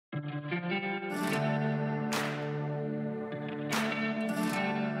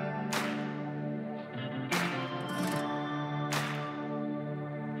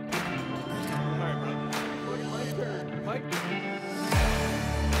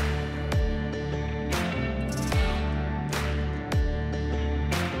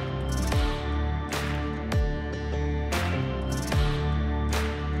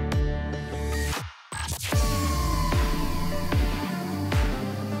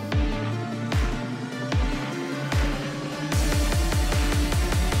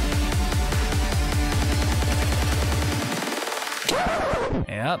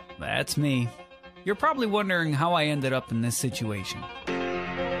Yep, that's me. You're probably wondering how I ended up in this situation.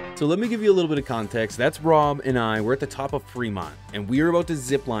 So let me give you a little bit of context. That's Rob and I. We're at the top of Fremont, and we are about to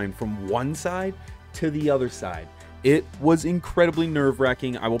zip line from one side to the other side. It was incredibly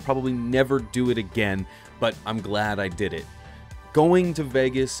nerve-wracking. I will probably never do it again, but I'm glad I did it. Going to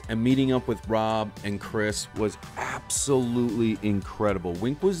Vegas and meeting up with Rob and Chris was absolutely incredible.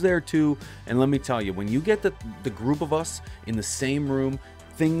 Wink was there too, and let me tell you, when you get the group of us in the same room,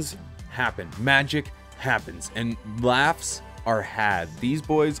 things happen. Magic happens, and laughs are had. These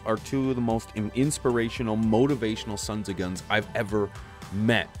boys are two of the most inspirational, motivational sons of guns I've ever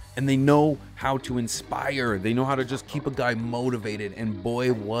met. And they know how to inspire. They know how to just keep a guy motivated, and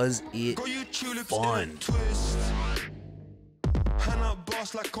boy, was it fun.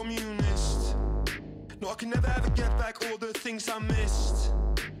 Like communist. No, I can never ever get back all the things I missed.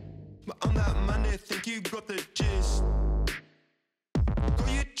 But I'm that man, they think you got the gist.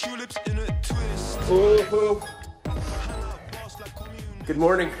 Got your tulips in a twist. Oh. Good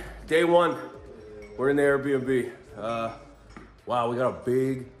morning, day one. We're in the Airbnb. Wow, we got a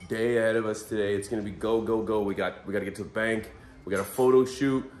big day ahead of us today. It's gonna be go, go, go. We got to get to the bank. We got a photo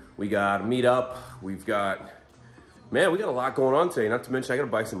shoot. We got to meet up. Man, we got a lot going on today. Not to mention, I gotta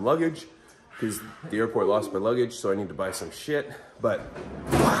buy some luggage because the airport lost my luggage, so I need to buy some shit. But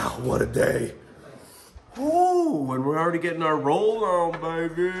wow, what a day. Ooh, and we're already getting our roll on,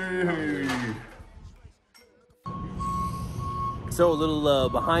 baby. So a little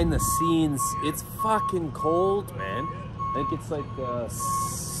behind the scenes, it's fucking cold, man. I think it's like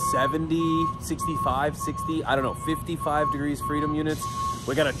 70, 65, 60, I don't know, 55 degrees freedom units.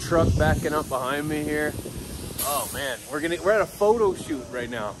 We got a truck backing up behind me here. Oh man, we're at a photo shoot right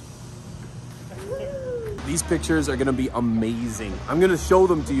now. These pictures are gonna be amazing. I'm gonna show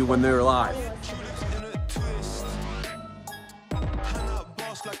them to you when they're live.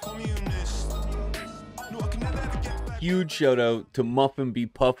 Huge shout out to Muffin Be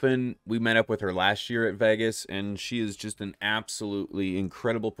Puffin. We met up with her last year at Vegas, and she is just an absolutely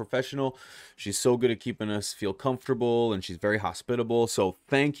incredible professional. She's so good at keeping us feel comfortable, and she's very hospitable. So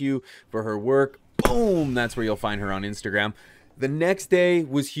thank you for her work. Boom! That's where you'll find her on Instagram. The next day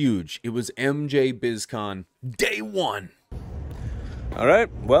was huge. It was MJ BizCon, day one. All right,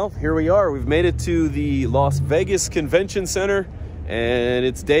 well, here we are. We've made it to the Las Vegas Convention Center, and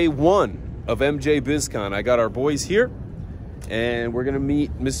it's day one of MJ BizCon. I got our boys here, and we're gonna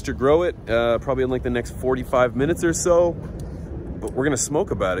meet Mr. Growit probably in like the next 45 minutes or so. But we're gonna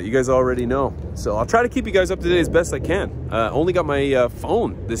smoke about it. You guys already know. So I'll try to keep you guys up to date as best I can. Only got my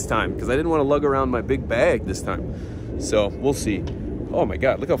phone this time because I didn't want to lug around my big bag this time. So we'll see. Oh my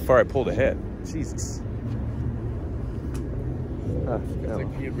God, look how far I pulled ahead. Jesus. It's like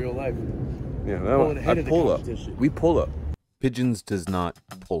me in real life. Yeah, that one, I pull up. We pull up. Pigeons does not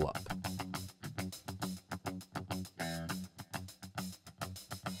pull up.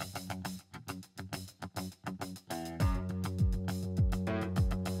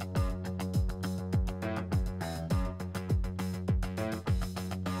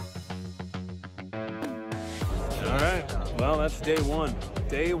 All right, well, that's day one.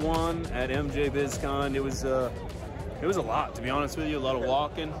 Day one at MJ BizCon. It was a lot, to be honest with you. A lot of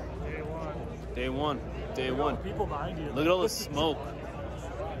walking. Day one. People behind you. Look at all the smoke.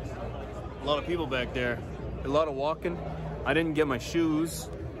 A lot of people back there. A lot of walking. I didn't get my shoes,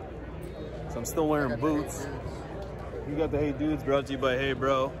 so I'm still wearing boots. You got the Hey Dudes, brought to you by Hey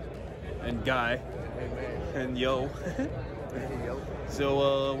Bro and Guy and Yo.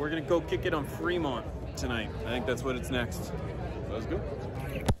 So we're gonna go kick it on Fremont tonight. I think that's what it's next. Let's go.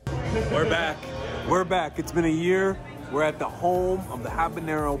 We're back. We're back. It's been a year. We're at the home of the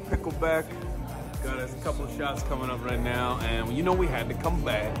Habanero Pickleback. Got us a couple of shots coming up right now, and you know we had to come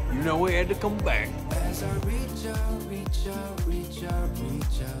back. You know we had to come back. As I reach out, reach out, reach out,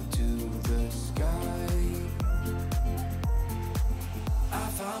 reach out to the sky, I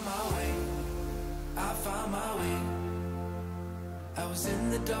found my way, I found my way. I was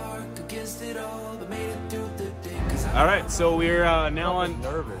in the dark against it all, but made it through the day. All right, so we're now on.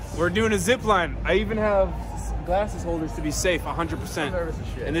 We're doing a zip line. I even have glasses holders to be safe, 100%.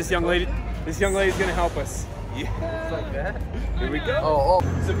 And this young lady's gonna help us. Yeah, like that. Here we go. Oh,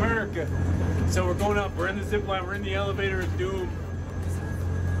 it's America. So we're going up. We're in the zip line. We're in the elevator of doom.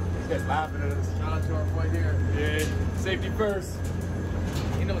 These guys laughing at us. Shout out to our boy here. Yeah, safety first.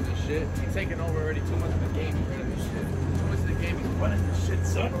 He knows this shit. He's taking over already 2 months of the game. He's running this shit. 2 months of the game. He's running this shit,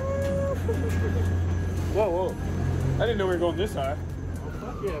 son. Whoa. I didn't know we were going this high. Oh,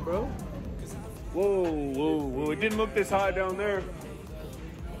 fuck yeah, bro. Whoa. It didn't look this high down there.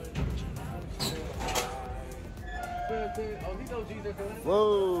 Oh, these OGs are doing it.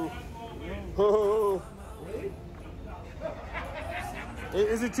 Whoa. Whoa.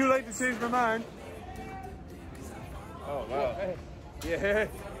 Is it too late to change my mind? Oh, wow. Yeah.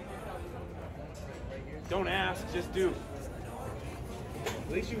 Don't ask, just do.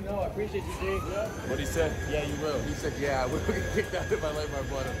 At least you know. I appreciate you, Jake. What'd he say? Yeah, you will. He said, yeah, I will get kicked out if I light my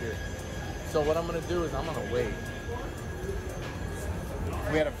blood up here. So what I'm going to do is I'm going to wait.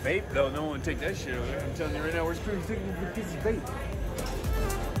 We had a vape, though. No one would take that shit away. I'm telling you right now, we're screwed with this vape.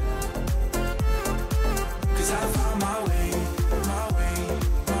 Cause I found my way, my way,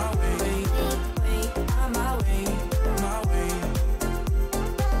 my way, my way, my way.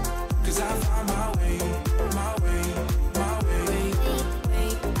 Cause I found my way, my way, my way,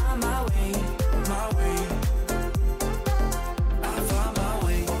 my way, my way. I found my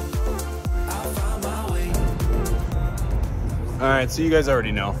way, I found my way. All right, so you guys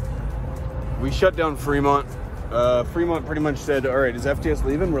already know. We shut down Fremont. Fremont pretty much said, all right, is FTS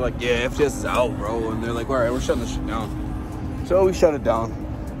leaving? We're like, yeah, FTS is out, bro. And they're like, all right, we're shutting this shit down. So we shut it down.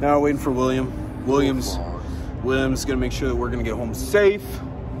 Now we're waiting for William. William's gonna make sure that we're gonna get home safe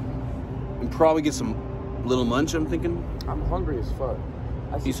and probably get some little lunch, I'm thinking. I'm hungry as fuck.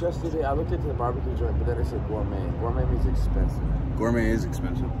 I suggested it. I looked into the barbecue joint, but then it said gourmet. Gourmet means expensive. Gourmet is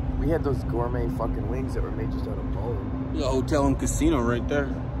expensive. We had those gourmet fucking wings that were made just out of bone. The hotel and casino right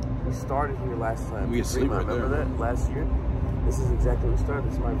there. We started here last time. We had sleep right there. Remember that last year? This is exactly where we started.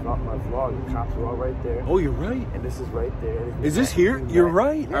 This is my vlog. The cops were all right there. Oh, you're right. And this is right there. Is this here? You're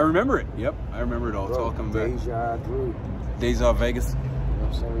right. Yeah. I remember it. Yep, I remember it all. It's all coming back. Deja vu. Deja Vegas. You know what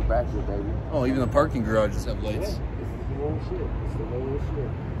I'm saying? We're back here, baby. Oh, even the parking garages have lights. Yeah, this is the real shit. It's the real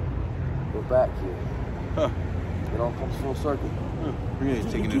shit. We're back here. Huh. It all comes full circle. Huh. We're really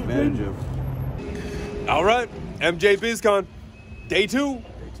taking advantage of. All right, MJ BizCon, day 2.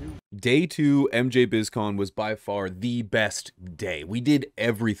 Day 2 MJ BizCon was by far the best day. We did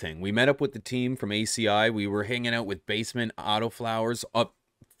everything. We met up with the team from ACI. We were hanging out with Basement Auto Flowers,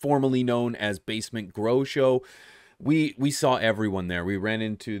 formerly known as Basement Grow Show. We saw everyone there. We ran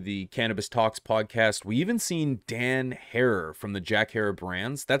into the Cannabis Talks podcast. We even seen Dan Harrer from the Jack Harrer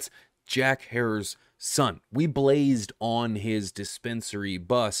Brands. That's Jack Harrer's son. We blazed on his dispensary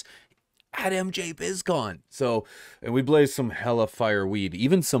bus at MJ BizCon. So, and we blazed some hella fire weed,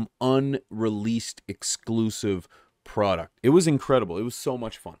 even some unreleased exclusive product. It was incredible. It was so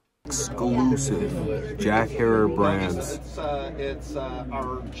much fun. Exclusive Jack Harrer Brands. It's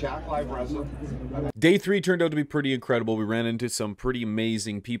our Jack Live resin. Day 3 turned out to be pretty incredible. We ran into some pretty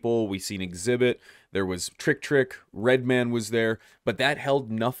amazing people. We seen Exhibit. There was Trick, Redman was there, but that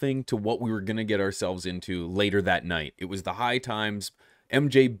held nothing to what we were going to get ourselves into later that night. It was the High Times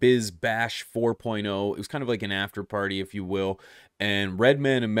MJ Biz Bash 4.0. It was kind of like an after party, if you will. And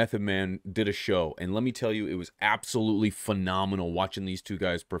Redman and Method Man did a show. And let me tell you, it was absolutely phenomenal watching these two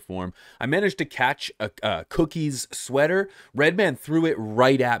guys perform. I managed to catch a Cookies sweater. Redman threw it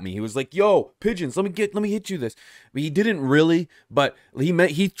right at me. He was like, yo, Pigeons, let me hit you this. But he didn't really, but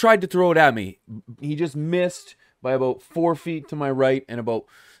he tried to throw it at me. He just missed by about 4 feet to my right and about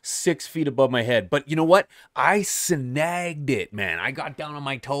 6 feet above my head. But you know what? I snagged it, man. I got down on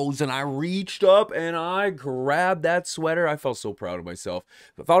my toes and I reached up and I grabbed that sweater. I felt so proud of myself.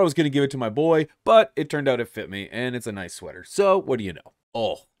 I thought I was going to give it to my boy, but it turned out it fit me and it's a nice sweater. So what do you know?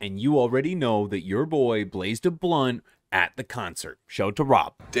 Oh, and you already know that your boy blazed a blunt at the concert. Shout out to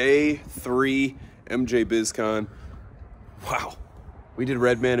Rob. Day 3 MJ BizCon. Wow. We did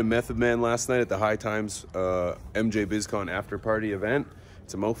Redman and Method Man last night at the High Times MJ BizCon after party event.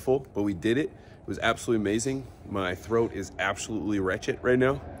 It's a mouthful, but we did it. It was absolutely amazing. My throat is absolutely wretched right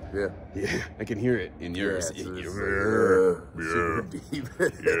now. Yeah. Yeah, I can hear it in yours. Yeah,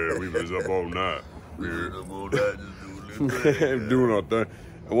 we was up all night. I'm doing our thing.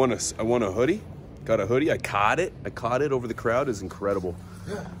 I want a hoodie. Got a hoodie. I caught it over the crowd. It's incredible.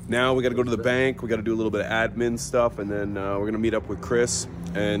 Now we got to go to the bank. We got to do a little bit of admin stuff, and then we're gonna meet up with Chris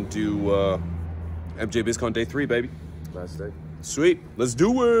and do MJ BizCon day 3, baby. Last day. Sweet. Let's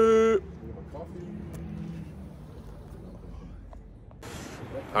do it.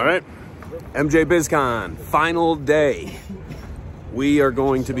 All right. MJ BizCon, final day. We are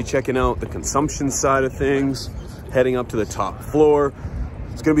going to be checking out the consumption side of things, heading up to the top floor.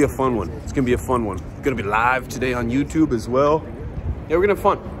 It's going to be a fun one. It's going to be a fun one. It's going to be live today on YouTube as well. Yeah, we're going to have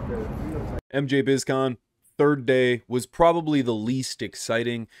fun. MJ BizCon, third day, was probably the least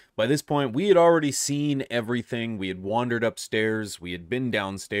exciting. By this point, we had already seen everything. We had wandered upstairs. We had been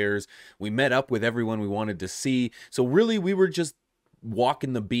downstairs. We met up with everyone we wanted to see. So really, we were just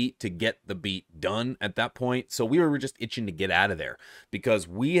walking the beat to get the beat done at that point. So we were just itching to get out of there because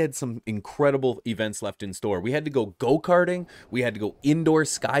we had some incredible events left in store. We had to go-karting. We had to go indoor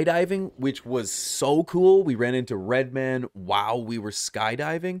skydiving, which was so cool. We ran into Redman while we were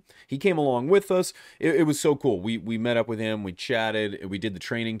skydiving. He came along with us. It was so cool. We met up with him. We chatted. We did the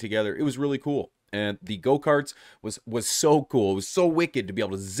training together. It was really cool. And the go-karts was so cool. It was so wicked to be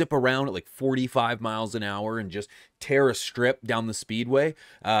able to zip around at like 45 miles an hour and just tear a strip down the speedway.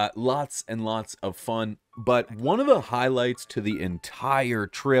 Lots and lots of fun. But one of the highlights to the entire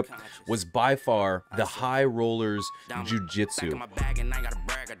trip was by far the High Rollers Jiu-Jitsu.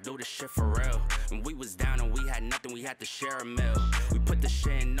 We was down and we had nothing, we had to share a meal. We put the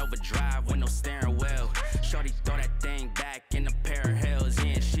shit in overdrive with no steering wheel. Shorty throw that thing back in a pair of heels.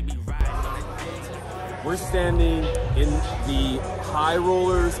 Yeah, she be riding on it. We're standing in the High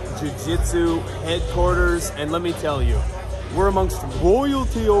Rollers Jiu-Jitsu headquarters, and let me tell you, we're amongst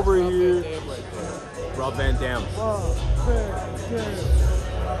royalty over here. Rob Van Dam.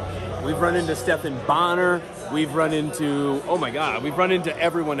 We've run into Stephan Bonner. We've run into, oh my God, we've run into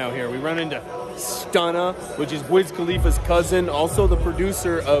everyone out here. We run into Stunna, which is Wiz Khalifa's cousin, also the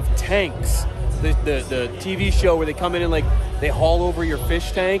producer of Tanks, the TV show where they come in and like they haul over your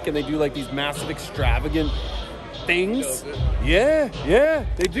fish tank and they do like these massive extravagant things. Yeah,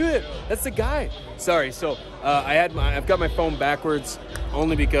 they do it. That's the guy. Sorry, so I've got my phone backwards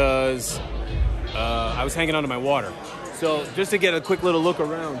only because I was hanging onto my water. So just to get a quick little look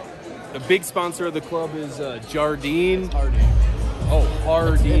around, the big sponsor of the club is Jardine. It's Harding. Oh,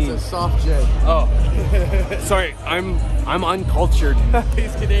 Harding. It's a soft J. Oh, sorry, I'm uncultured.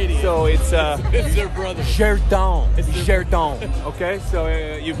 He's Canadian. So it's It's their brother. Jardin. Okay, so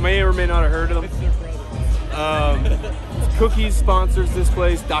you may or may not have heard of them. It's their brother. Cookies sponsors this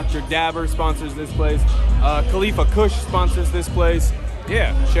place. Dr. Dabber sponsors this place. Khalifa Kush sponsors this place.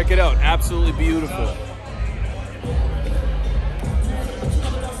 Yeah, check it out. Absolutely beautiful.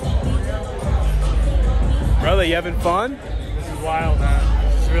 Brother, you having fun? This is wild,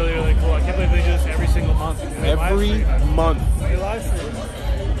 man. It's really, really cool. I can't believe they do this every single month. Every month. They live stream.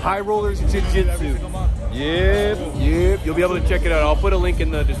 High Rollers Jiu-Jitsu. Every single month. Yep. You'll be able to check it out. I'll put a link in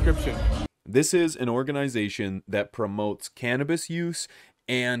the description. This is an organization that promotes cannabis use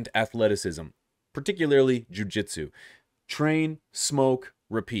and athleticism, particularly jiu-jitsu. Train, smoke,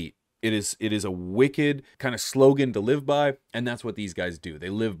 repeat. It is a wicked kind of slogan to live by, and that's what these guys do. They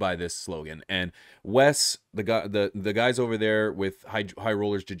live by this slogan. And Wes, the guys over there with High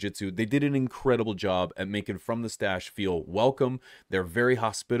Rollers Jiu-Jitsu, they did an incredible job at making From the Stash feel welcome. They're very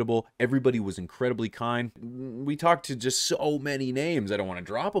hospitable. Everybody was incredibly kind. We talked to just so many names. I don't want to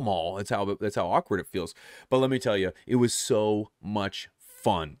drop them all. That's how awkward it feels. But let me tell you, it was so much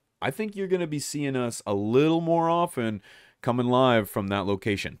fun. I think you're going to be seeing us a little more often coming live from that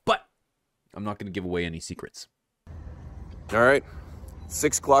location. But I'm not going to give away any secrets. All right,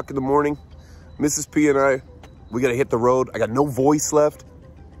 6 o'clock in the morning. Mrs. P and I, we got to hit the road. I got no voice left.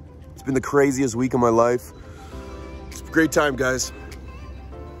 It's been the craziest week of my life. It's a great time, guys.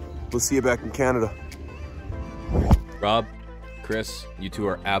 We'll see you back in Canada. Rob, Chris, you two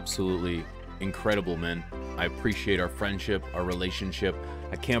are absolutely incredible men. I appreciate our friendship, our relationship.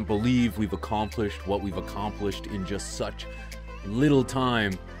 I can't believe we've accomplished what we've accomplished in just such little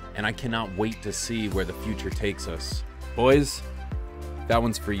time. And I cannot wait to see where the future takes us. Boys, that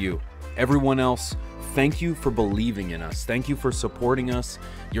one's for you. Everyone else, thank you for believing in us. Thank you for supporting us.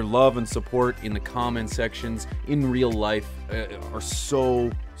 Your love and support in the comment sections, in real life, are so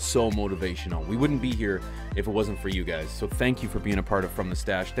motivational. We wouldn't be here if it wasn't for you guys. So thank you for being a part of From the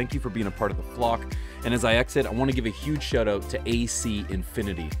Stash. Thank you for being a part of the flock. And as I exit, I want to give a huge shout out to AC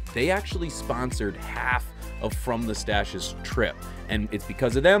Infinity. They actually sponsored half of From the Stash's trip, and it's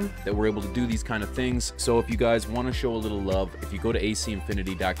because of them that we're able to do these kind of things. So if you guys want to show a little love, if you go to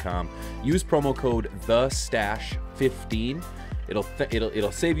acinfinity.com, use promo code THESTASH15,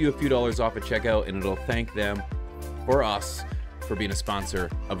 it'll save you a few dollars off at checkout, and it'll thank them for us for being a sponsor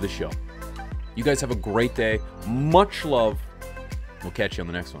of the show. You guys have a great day. Much love. We'll catch you on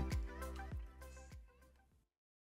the next one.